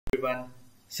Everyone.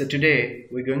 So today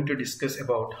we're going to discuss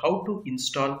about how to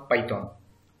install Python.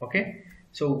 Okay.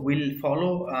 So we'll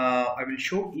follow. I will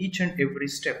show each and every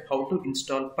step how to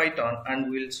install Python, and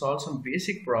we'll solve some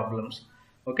basic problems.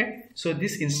 Okay. So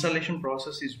this installation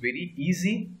process is very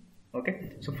easy.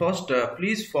 Okay. So first,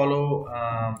 please follow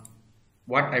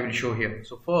what I will show here.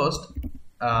 So first,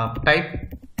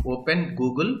 open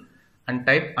Google and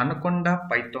type Anaconda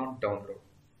Python download.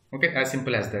 Okay, as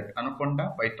simple as that.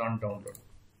 Anaconda Python download.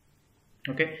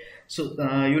 Okay, so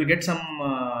you will get some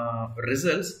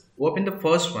results. Open the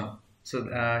first one. So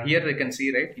here you can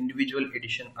see, right, individual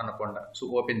edition Anaconda.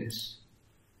 So open this.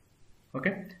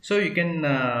 Okay, so you can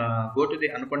go to the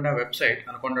Anaconda website,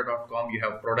 anaconda.com. You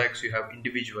have products, you have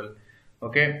individual.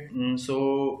 Okay,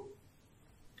 so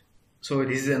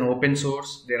this is an open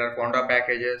source. There are Conda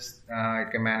packages.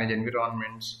 It can manage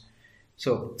environments.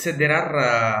 So there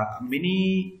are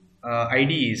many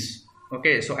IDEs.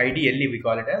 Okay, so IDLE we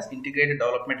call it as Integrated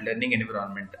Development Learning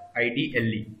Environment.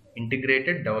 IDLE,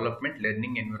 Integrated Development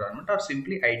Learning Environment, or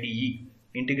simply IDE,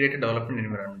 Integrated Development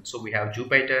Environment. So we have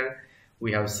Jupyter,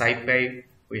 we have SciPy,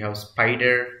 we have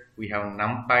Spider, we have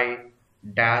NumPy,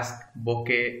 Dask,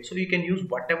 Bokeh. So you can use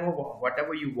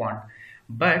whatever you want.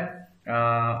 But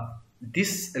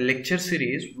this lecture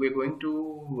series we're going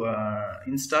to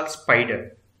install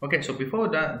Spider. Okay, so before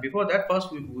that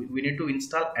first we need to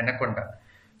install Anaconda.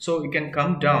 So you can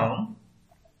come down.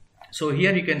 So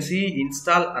here you can see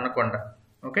install Anaconda.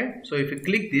 Okay, so if you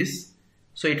click this,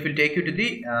 so it will take you to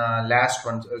the last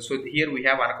one. So here we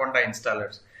have Anaconda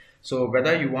installers. So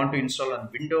whether you want to install on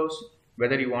Windows,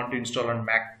 whether you want to install on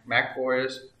Mac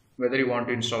OS, whether you want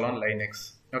to install on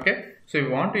Linux. Okay, so if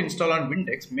you want to install on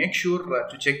Windows, make sure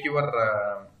to check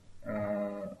your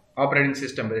operating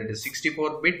system, whether it is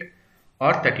 64-bit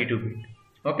or 32-bit.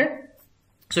 Okay,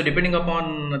 so depending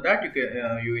upon that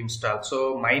you install.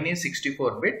 So mine is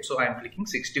 64-bit, so I am clicking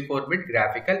 64-bit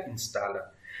graphical installer.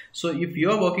 So if you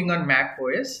are working on Mac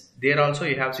OS, there also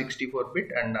you have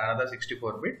 64-bit and another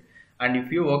 64-bit, and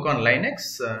if you work on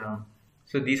Linux,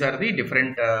 so these are the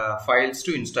different files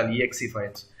to install, exe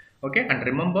files. Okay, and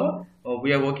remember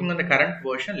we are working on the current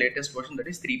version, latest version, that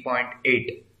is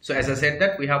 3.8. So as I said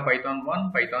that we have Python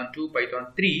 1, Python 2, Python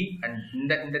 3, and in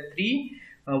the 3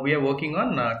 we are working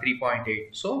on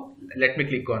 3.8. So let me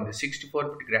click on the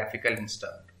 64-bit graphical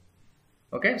install.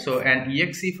 Okay, so an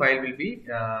exe file will be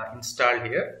installed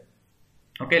here.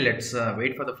 Okay, let's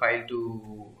wait for the file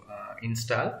to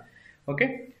install.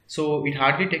 Okay, so it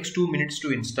hardly takes 2 minutes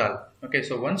to install. Okay,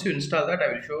 so once you install that,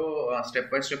 I will show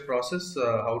step-by-step process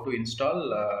how to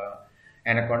install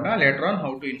Anaconda. Later on,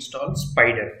 how to install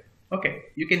Spider. Okay,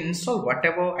 you can install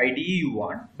whatever IDE you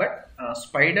want, but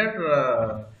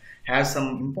Spider has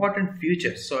some important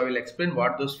features. So I will explain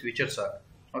what those features are.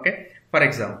 Okay, for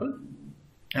example,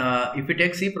 if we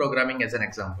take C programming as an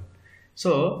example,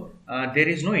 so there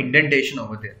is no indentation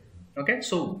over there. Okay,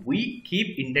 so we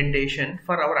keep indentation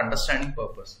for our understanding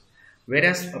purpose.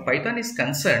 Whereas Python is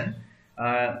concerned,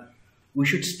 we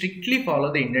should strictly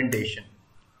follow the indentation.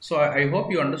 So I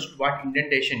hope you understood what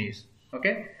indentation is.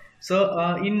 Okay,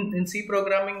 so in C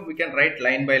programming we can write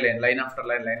line by line, line after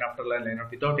line, line after line, line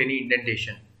after, without any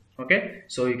indentation. Okay,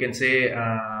 so you can say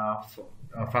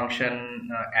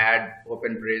function add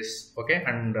open brace. Okay,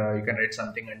 and you can write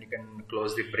something and you can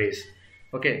close the brace.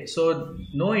 Okay, so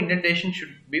no indentation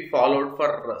should be followed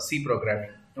for C programming.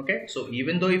 Okay, so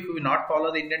even though if we not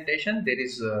follow the indentation,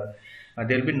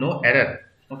 there will be no error.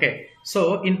 Okay,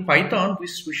 so in Python we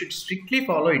should strictly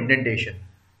follow indentation.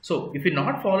 So if we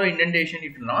not follow indentation,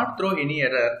 it will not throw any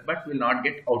error, but will not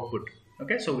get output.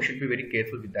 Okay, so we should be very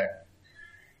careful with that.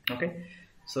 Okay,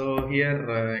 so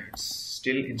here it's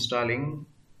still installing.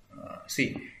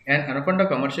 See, an Anaconda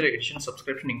commercial edition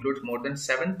subscription includes more than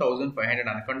 7,500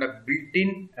 Anaconda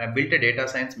built data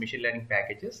science machine learning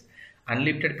packages,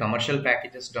 unlimited commercial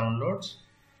packages downloads.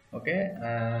 Okay,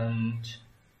 and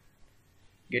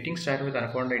getting started with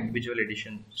Anaconda individual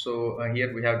edition. So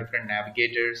here we have different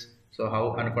navigators. So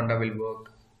how Anaconda will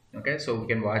work. Okay, so we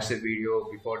can watch the video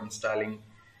before installing.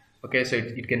 Okay, so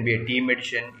it can be a team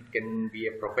edition, it can be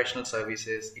a professional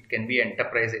services, it can be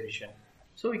enterprise edition.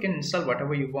 So you can install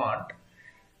whatever you want.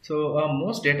 So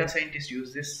most data scientists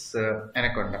use this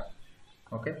Anaconda.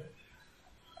 Okay.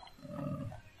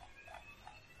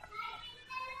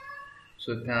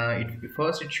 So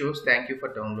first it shows thank you for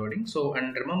downloading. So,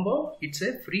 and remember it's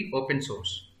a free open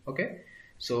source. Okay.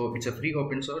 So it's a free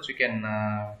open source. You can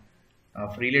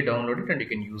freely download it and you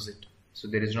can use it. So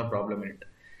there is no problem in it.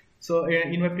 So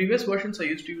in my previous versions I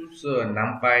used to use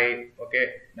NumPy.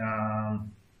 Okay.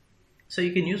 So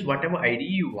you can use whatever IDE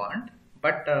you want,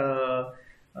 but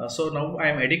So now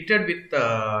I'm addicted with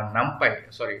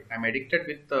NumPy. Sorry, I'm addicted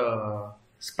with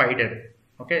Spider.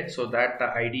 Okay, so that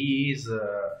IDE is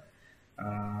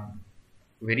uh,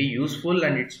 very useful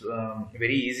and it's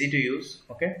very easy to use.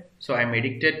 Okay, so I'm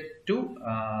addicted to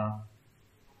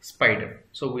Spider.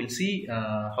 So we'll see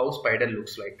how Spider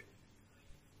looks like.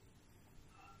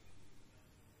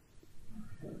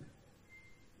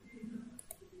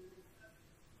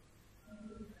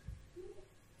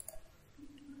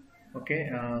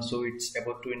 Okay, so it's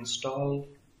about to install.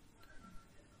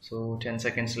 So 10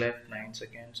 seconds left, 9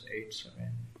 seconds, 8, 7.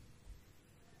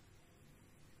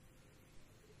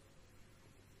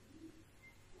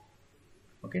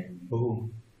 Okay,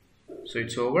 boom. So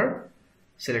it's over.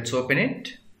 So let's open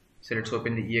it. So let's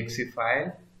open the exe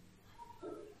file.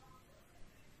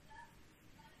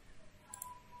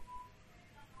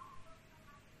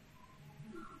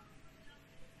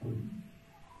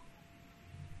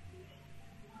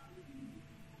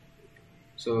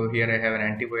 So here I have an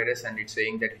antivirus and it's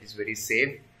saying that it is very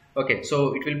safe. Okay,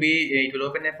 so it will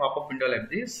open a pop-up window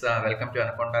like this. Welcome to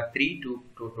Anaconda 3 to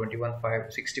 21.5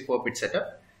 64-bit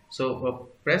setup. So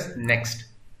press next.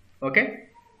 Okay,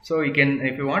 so you can,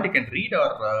 if you want, you can read,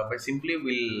 or by simply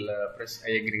will press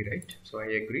I agree, right? So I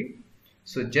agree.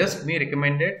 So just me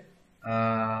recommended.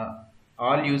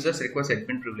 All users request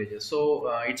admin privileges. So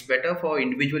it's better for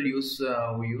individual use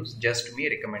who use just me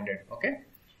recommended. Okay.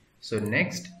 So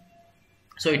next.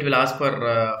 So it will ask for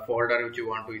folder which you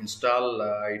want to install.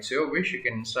 It's your wish. You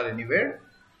can install anywhere.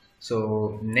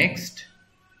 So next.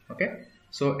 Okay.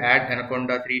 So add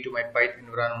Anaconda 3 to my Python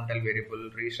environmental variable.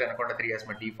 Register Anaconda 3 as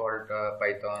my default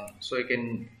Python. So you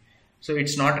can. So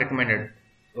it's not recommended.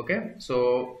 Okay.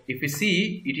 So if you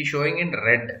see, it is showing in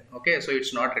red. Okay. So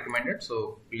it's not recommended.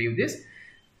 So leave this.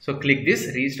 So click this.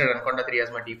 Register Anaconda 3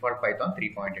 as my default Python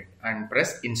 3.8 and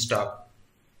press install.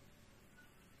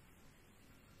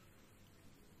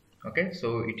 Okay,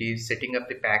 so it is setting up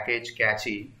the package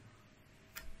Catchy,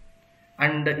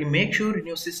 and you make sure in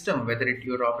your system whether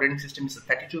your operating system is a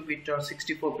 32-bit or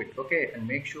 64-bit. Okay, and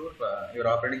make sure your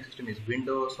operating system is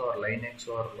Windows or Linux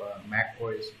or Mac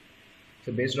OS.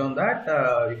 So based on that,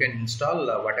 you can install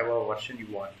whatever version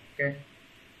you want. Okay,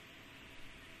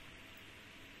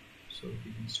 so it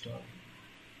is installed.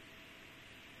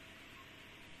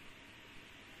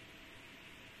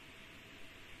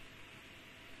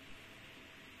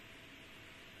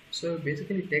 So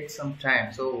basically it takes some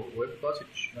time. So because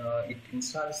it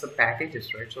installs the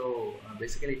packages, right? So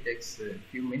basically it takes a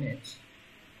few minutes.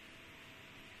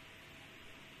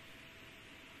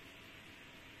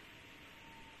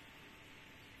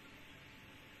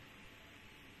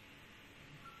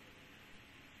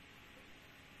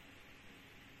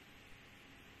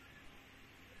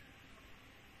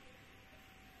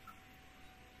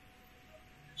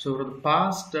 So for the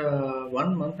past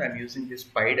 1 month, I'm using this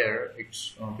Spider.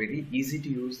 It's very easy to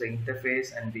use. The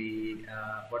interface and the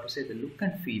what to say, the look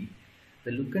and feel.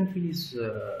 The look and feel is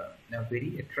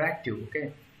very attractive.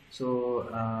 Okay, so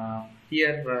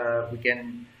here we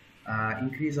can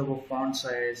increase our font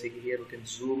size. Here we can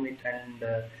zoom it,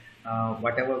 and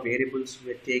whatever variables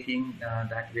we're taking,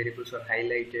 that variables are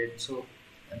highlighted. So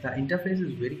the interface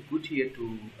is very good here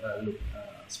to look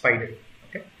Spider.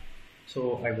 Okay.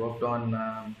 So I worked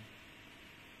on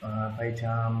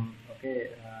PyCharm.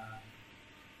 Okay,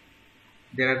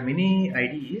 there are many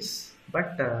IDEs,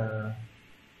 but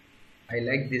I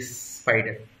like this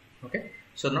Spider. Okay,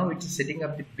 so now it's setting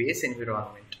up the base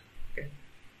environment. Okay,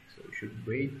 so we should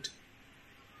wait.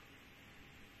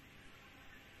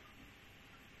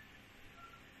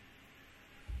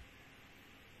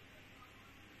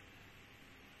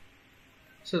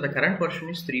 So the current version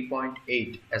is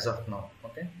 3.8 as of now.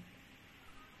 Okay.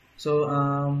 So,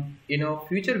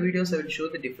 future videos I will show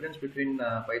the difference between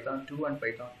Python 2 and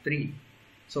Python 3.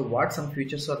 So, what some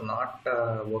features are not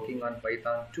working on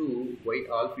Python 2, why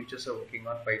all features are working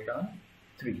on Python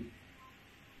 3.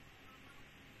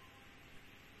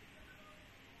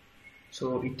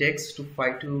 So, it takes to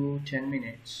 5 to 10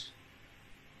 minutes.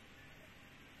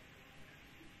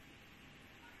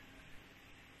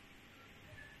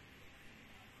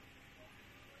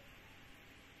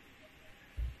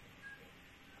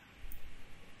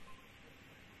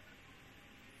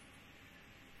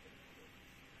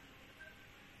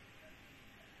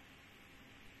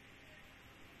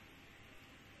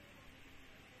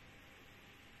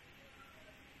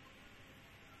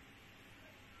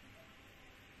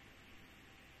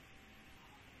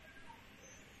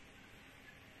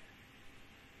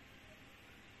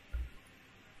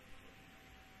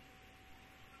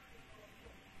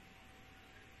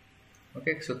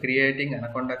 Okay, so creating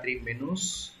Anaconda 3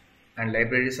 menus. and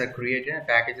libraries are created and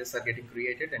packages are getting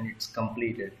created and it's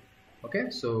completed. Okay,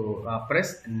 so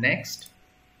press next.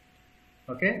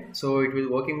 Okay, so it will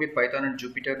working with Python and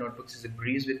Jupyter Notebooks is a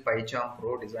breeze with PyCharm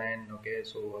Pro design. Okay,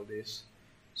 so all this.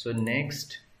 So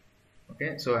next.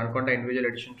 Okay, so Anaconda individual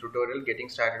edition tutorial, getting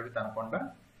started with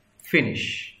Anaconda,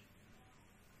 finish.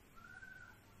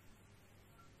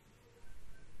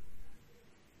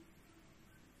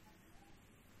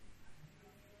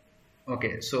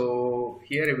 Okay, so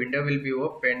here a window will be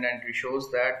opened and it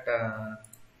shows that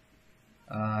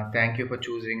thank you for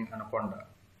choosing Anaconda.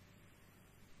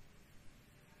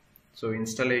 So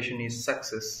installation is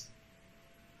success.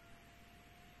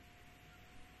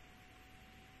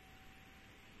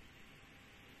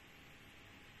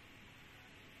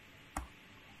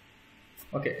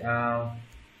 Okay,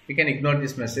 we can ignore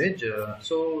this message.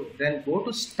 So then go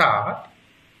to start.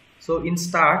 So in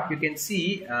start you can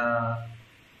see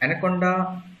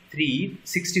Anaconda 3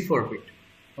 64-bit.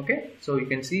 Okay, so you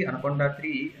can see Anaconda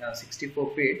 3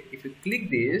 64-bit. If you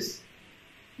click this,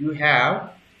 you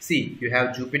have, see, you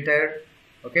have Jupyter.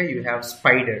 Okay, you have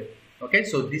Spider. Okay,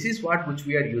 so this is which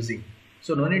we are using.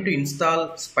 So no need to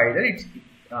install Spider, it's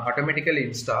automatically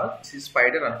installed. This is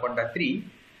Spider Anaconda 3,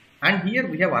 and here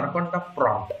we have Anaconda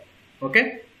prompt.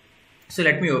 Okay, so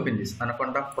let me open this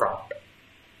Anaconda prompt.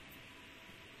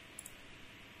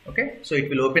 Okay, so it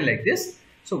will open like this.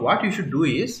 So what you should do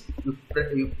is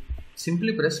you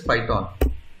simply press Python.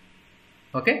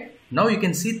 Okay, now you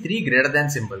can see 3 greater than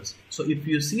symbols. So if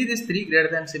you see these 3 greater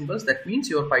than symbols, that means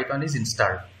your Python is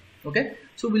installed. Okay,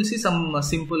 so we'll see some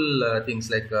simple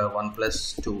things like 1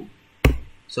 plus 2.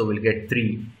 So we'll get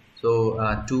 3.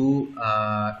 So 2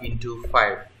 into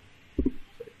 5.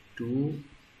 2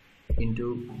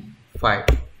 into 5.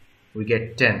 We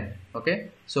get 10.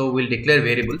 Okay, so we'll declare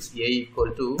variables a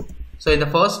equal to. So in the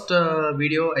first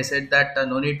video, I said that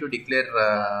no need to declare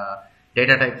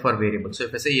data type for variable. So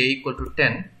if I say a equal to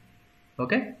 10,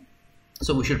 okay,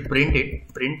 so we should print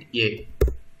it, print a.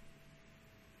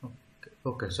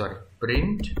 Okay, sorry,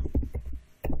 print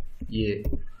a.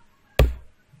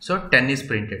 So 10 is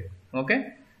printed.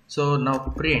 Okay, so now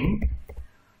print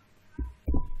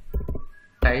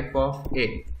type of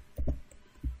a.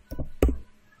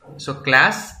 So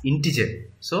class integer.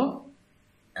 So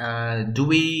do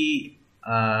we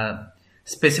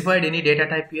specified any data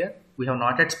type here? We have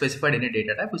not yet specified any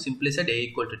data type. We simply said a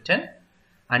equal to 10,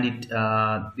 and it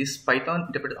this Python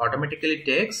interpreter automatically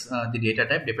takes the data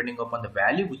type depending upon the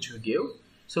value which we give.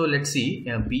 So let's see,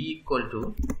 b equal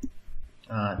to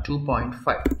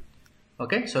 2.5.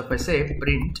 Okay, so if I say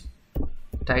print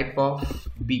type of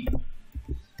b,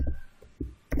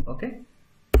 okay,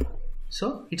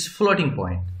 so it's floating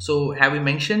point. So have we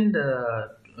mentioned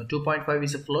 2.5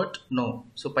 is a float? No.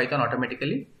 So Python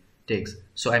automatically takes.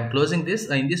 So I'm closing this.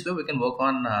 In this way we can work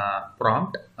on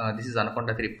prompt. This is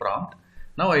Anaconda 3 prompt.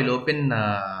 Now I'll open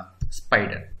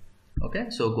Spider. Okay,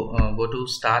 so go to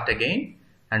start again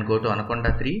and go to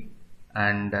Anaconda 3,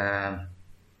 and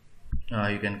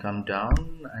you can come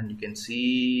down and you can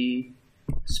see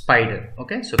Spider.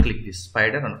 Okay, so click this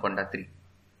Spider Anaconda 3.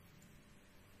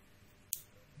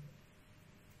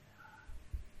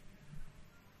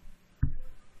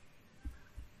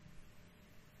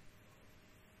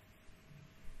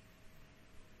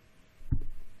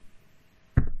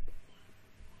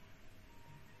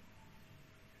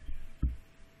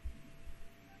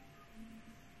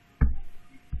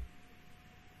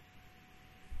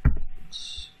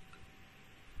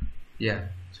 Yeah,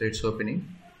 so it's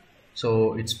opening.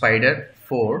 So it's Spider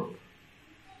 4.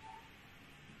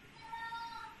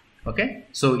 Okay,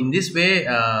 so in this way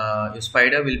your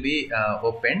Spider will be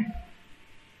opened.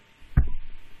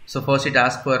 So first it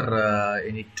asks for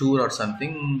any tour or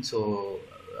something, so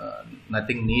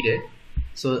nothing needed.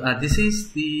 So this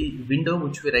is the window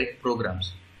which we write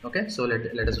programs. Okay, so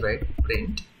let us write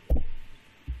print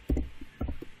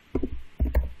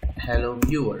hello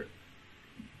viewer.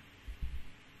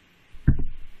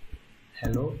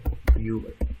 Hello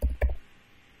viewer.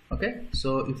 Okay,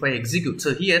 so if I execute,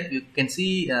 so here you can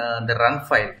see the run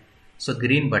file. So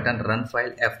green button, run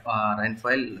file, run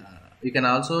file. You can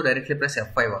also directly press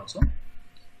F5 also.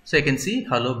 So I can see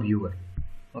hello viewer.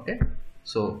 Okay,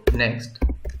 so next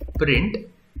print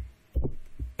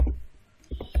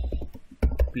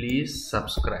please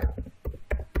subscribe.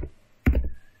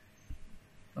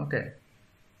 Okay,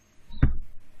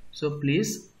 so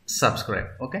please subscribe.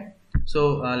 Okay,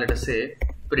 so let us say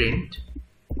print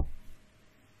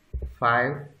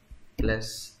 5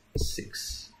 plus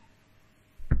 6.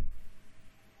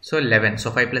 So 11.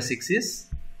 So 5 plus 6 is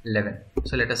 11.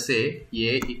 So let us say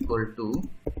a equal to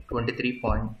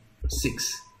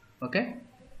 23.6. Okay,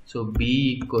 So b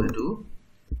equal to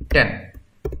 10.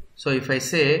 So if I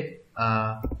say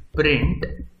print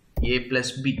a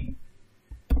plus b,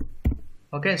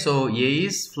 okay, so a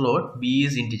is float, b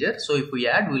is integer, so if we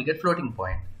add we will get floating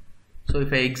point. So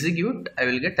if I execute, I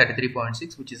will get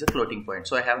 33.6, which is a floating point.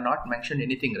 So I have not mentioned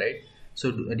anything, right?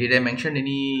 So did I mention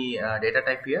any data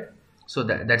type here? So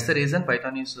that's the reason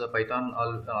Python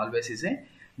always is a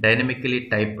dynamically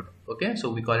typed. Okay, so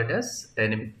we call it as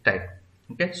dynamic type.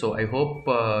 Okay, so I hope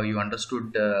you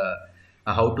understood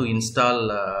how to install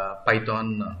Python,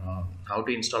 how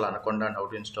to install Anaconda, and how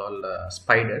to install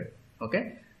Spider.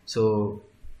 Okay, so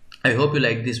I hope you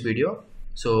like this video.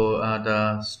 So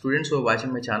the students who are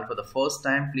watching my channel for the first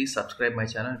time, please subscribe my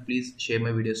channel. Please share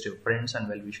my videos to your friends and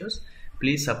well-wishers.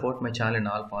 Please support my channel in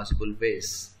all possible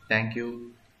ways. Thank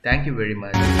you. Thank you very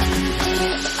much.